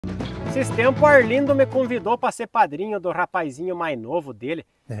Esses tempos o Arlindo me convidou para ser padrinho do rapazinho mais novo dele.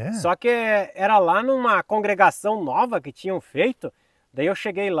 Só que era lá numa congregação nova que tinham feito. Daí eu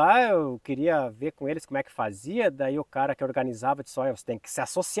cheguei lá, eu queria ver com eles como é que fazia. Daí o cara que organizava disse, olha, você tem que se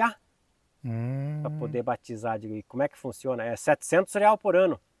associar para poder batizar. Digo, e como é que funciona? É R$700 por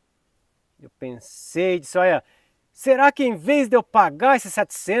ano. Eu pensei, disse, olha, será que em vez de eu pagar esses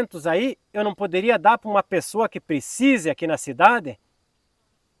 700 aí, eu não poderia dar para uma pessoa que precise aqui na cidade?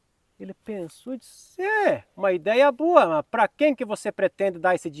 Ele pensou e disse, uma ideia boa, mas para quem que você pretende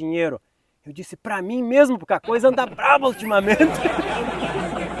dar esse dinheiro? Eu disse, para mim mesmo, porque a coisa anda brava ultimamente.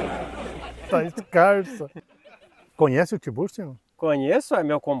 Tá escarsa. Conhece o Tiburcio? Conheço, é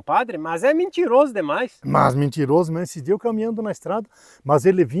meu compadre, mas é mentiroso demais. Mas mentiroso, mas esse dia eu caminhando na estrada, mas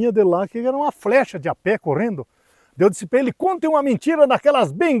ele vinha de lá que era uma flecha de a pé correndo. Eu disse para ele, conte uma mentira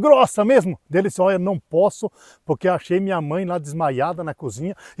daquelas bem grossa mesmo. Ele disse, olha, não posso, porque achei minha mãe lá desmaiada na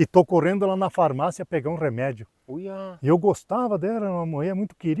cozinha e tô correndo lá na farmácia pegar um remédio. Uia. E eu gostava dela, uma mulher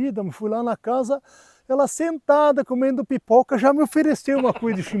muito querida, me fui lá na casa, ela sentada comendo pipoca, já me ofereceu uma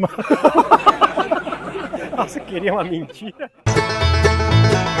coisa de chimarrão. Você queria uma mentira?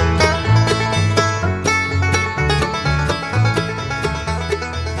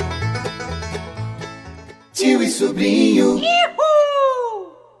 Tio e sobrinho.